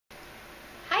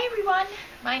everyone,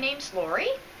 my name's Lori.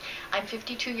 I'm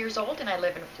 52 years old and I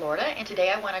live in Florida, and today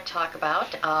I want to talk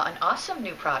about an awesome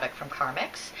new product from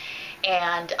Carmex.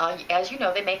 And as you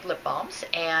know, they make lip balms,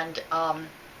 and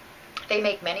they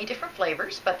make many different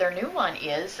flavors, but their new one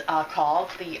is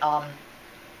called the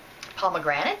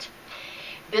Pomegranate.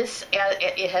 This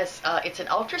it's an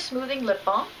ultra smoothing lip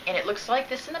balm, and it looks like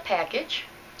this in the package,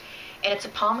 and it's a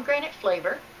pomegranate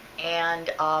flavor, and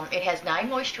it has 9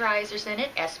 moisturizers in it,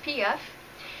 SPF,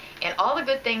 and all the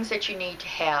good things that you need to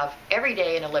have every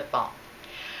day in a lip balm.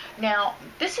 Now,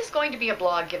 this is going to be a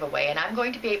blog giveaway, and I'm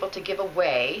going to be able to give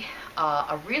away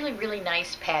a really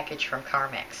nice package from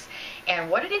Carmex.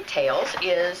 And what it entails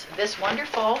is this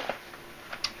wonderful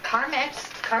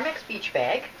Carmex beach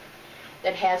bag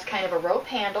that has kind of a rope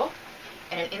handle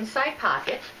and an inside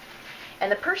pocket.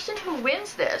 And the person who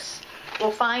wins this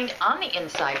will find on the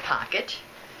inside pocket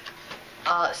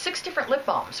 6 different lip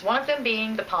balms, one of them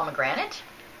being the Pomegranate.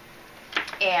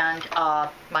 And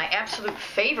my absolute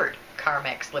favorite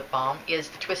Carmex lip balm is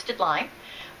the Twisted Lime,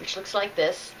 which looks like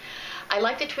this. I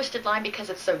like the Twisted Lime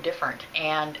because it's so different,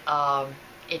 and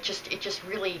it just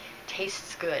really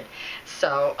tastes good.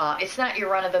 So it's not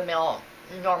your run-of-the-mill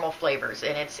normal flavors,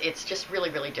 and it's just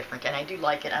really different, and I do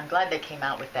like it. I'm glad they came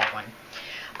out with that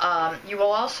one. You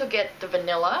will also get the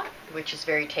vanilla, which is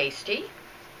very tasty,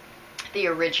 the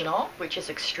original, which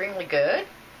is extremely good,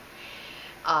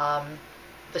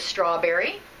 the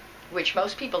strawberry, which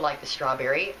most people like the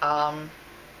strawberry.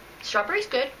 Strawberry's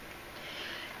good,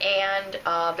 and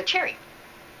the cherry.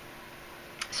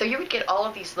 So you would get all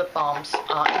of these lip balms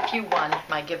if you won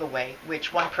my giveaway,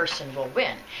 which one person will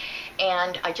win.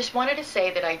 And I just wanted to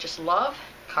say that I just love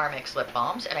Carmex lip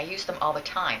balms, and I use them all the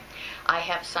time. I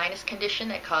have a sinus condition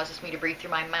that causes me to breathe through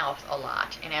my mouth a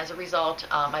lot, and as a result,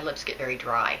 my lips get very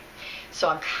dry. So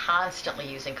I'm constantly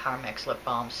using Carmex lip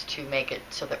balms to make it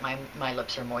so that my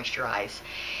lips are moisturized.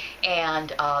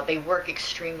 And they work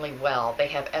extremely well. They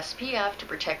have SPF to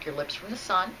protect your lips from the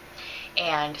sun,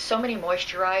 and so many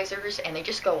moisturizers, and they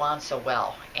just go on so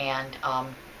well. And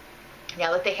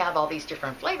now that they have all these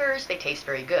different flavors, they taste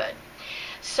very good.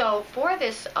 So for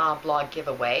this blog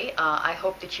giveaway, I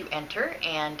hope that you enter,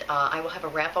 and I will have a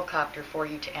raffle copter for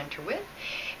you to enter with.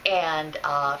 And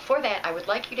for that, I would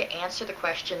like you to answer the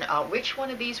question, which one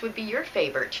of these would be your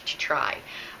favorite to try?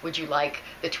 Would you like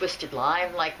the Twisted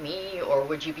Lime like me, or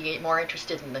would you be more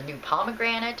interested in the new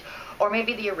Pomegranate, or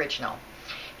maybe the original?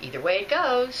 Either way it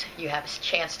goes, you have a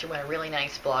chance to win a really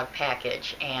nice blog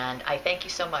package, and I thank you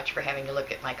so much for having a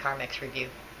look at my Carmex review.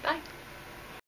 Bye.